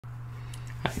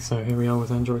So here we are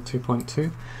with Android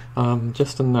 2.2.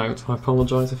 Just a note, I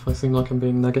apologise if I seem like I'm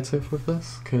being negative with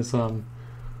this, because none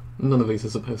of these are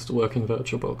supposed to work in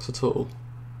VirtualBox at all,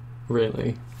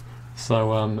 really.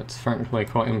 So it's frankly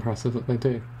quite impressive that they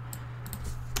do.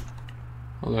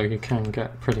 Although you can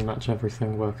get pretty much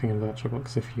everything working in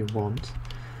VirtualBox if you want.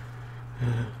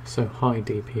 So high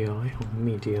DPI or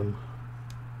medium?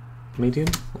 Medium?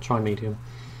 I'll try medium.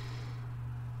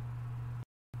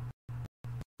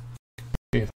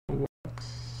 See if it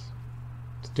works.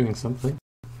 It's doing something.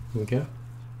 Here we go.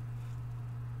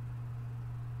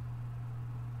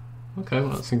 Okay, well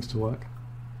that seems to work.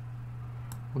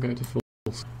 We'll go to full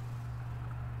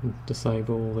and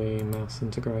disable the mouse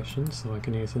integration so I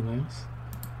can use the mouse.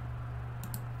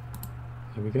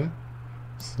 There we go.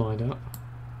 Slide up.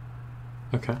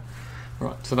 Okay.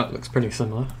 Right, so that looks pretty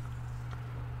similar.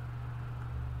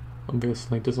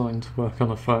 Obviously designed to work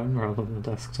on a phone rather than a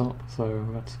desktop, so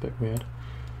that's a bit weird.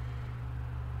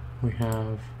 We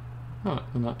have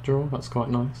an app drawer, that's quite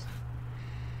nice.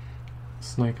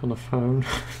 Snake on a phone.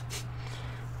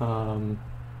 An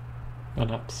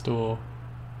app store.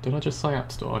 Did I just say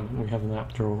app store? I mean, we have an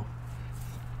app drawer.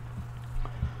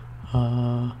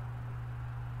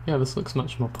 Yeah, this looks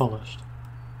much more polished.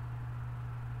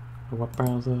 A web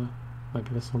browser, maybe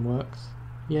this one works.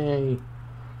 Yay!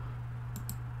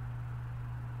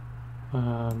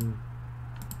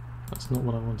 That's not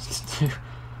what I wanted to do.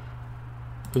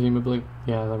 Presumably,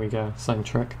 yeah, there we go, same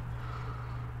trick.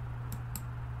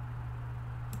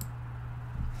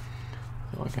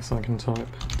 So I guess I can type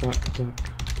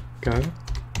DuckDuckGo.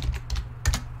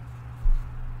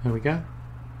 There we go.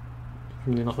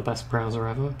 Probably not the best browser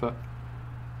ever, but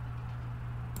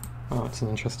oh, it's an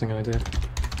interesting idea.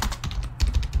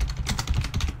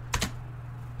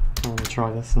 I want to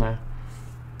try this now.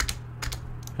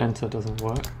 Enter doesn't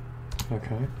work.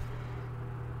 Okay.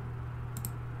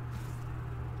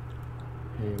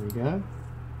 Here we go.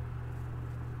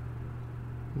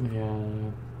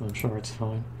 Yeah, I'm sure it's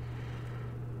fine.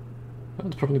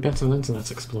 That's probably better than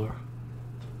Internet Explorer.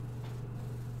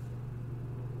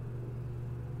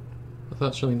 It's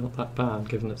actually not that bad,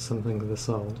 given it's something this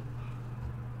old.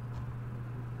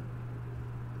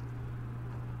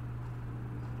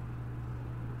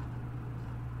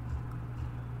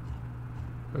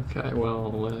 Okay,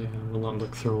 well, we'll not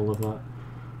look through all of that.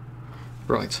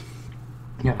 Right.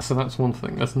 Yeah, so that's one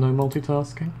thing. There's no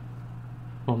multitasking.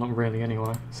 Well, not really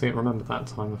anyway. See, I remember that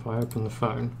time if I open the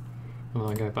phone, and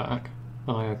I go back,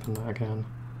 and I open that again.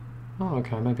 Oh,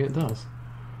 okay, maybe it does.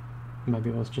 Maybe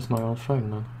it was just my old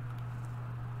phone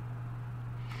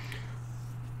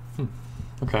then.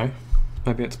 Okay,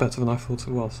 maybe it's better than I thought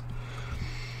it was.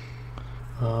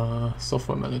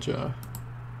 Software Manager.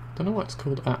 Don't know why it's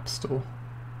called App Store.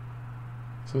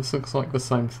 So this looks like the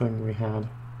same thing we had.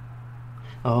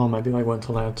 Oh, maybe they weren't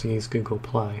allowed to use Google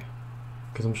Play,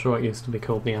 because I'm sure it used to be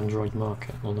called the Android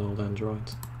market on old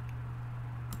Androids.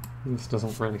 This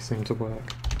doesn't really seem to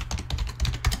work.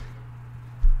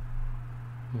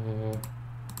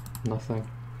 Nothing.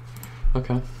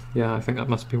 Okay, yeah, I think that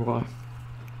must be why.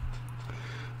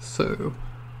 So,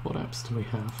 what apps do we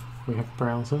have? We have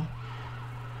browser.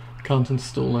 Can't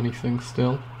install anything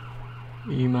still.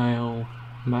 Email,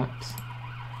 maps.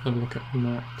 Have a look at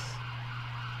maps.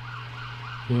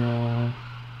 Yeah.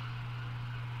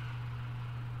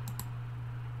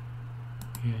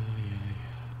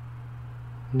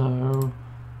 No.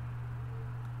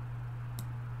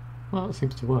 Well, it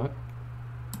seems to work.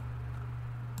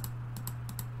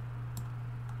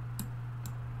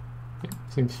 It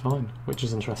seems fine, which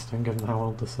is interesting given how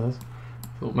old this is.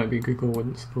 Thought maybe Google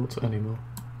wouldn't support it anymore.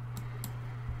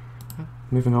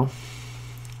 Moving on.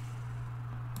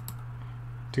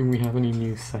 Do we have any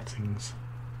new settings?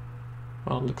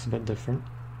 Well, it looks a bit different.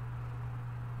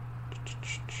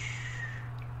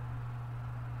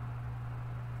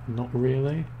 Not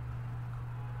really.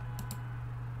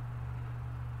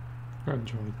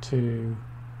 Android 2,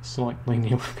 slightly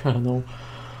newer kernel.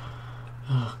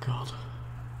 Oh god.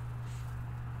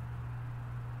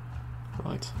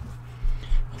 Right.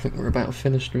 I think we're about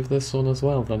finished with this one as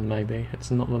well then, maybe.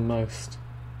 It's not the most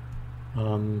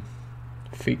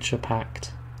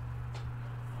feature-packed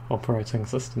operating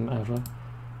system ever.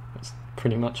 That's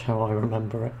pretty much how I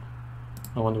remember it.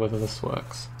 I wonder whether this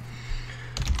works.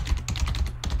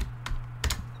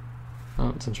 Oh,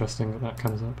 it's interesting that that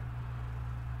comes up.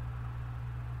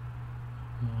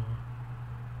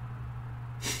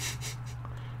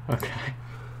 Okay.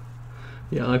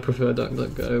 Yeah, I prefer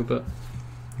DuckDuckGo, but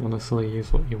honestly,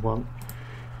 use what you want.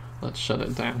 Let's shut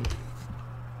it down.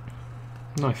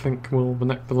 I think, well,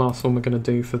 the last one we're going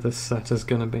to do for this set is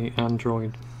going to be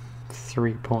Android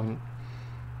 3.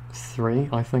 3,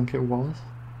 I think it was.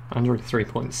 Android 3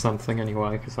 point something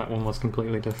anyway, because that one was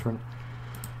completely different.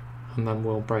 And then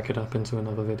we'll break it up into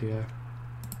another video.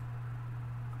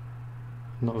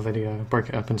 Not a video, break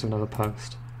it up into another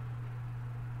post.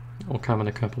 Or come in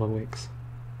a couple of weeks.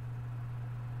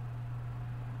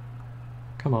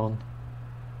 Come on.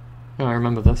 Yeah, I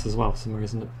remember this as well. For some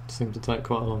reason it seemed to take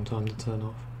quite a long time to turn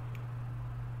off.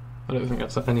 I don't think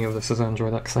that's any of this is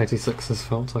Android-x86's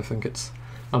fault. I think it's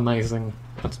amazing.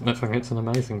 I think it's an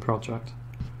amazing project.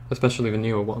 Especially the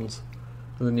newer ones.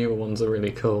 The newer ones are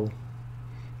really cool.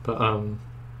 But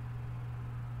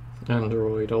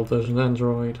Android, old version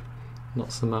Android,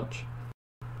 not so much.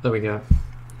 There we go.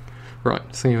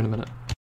 Right, see you in a minute.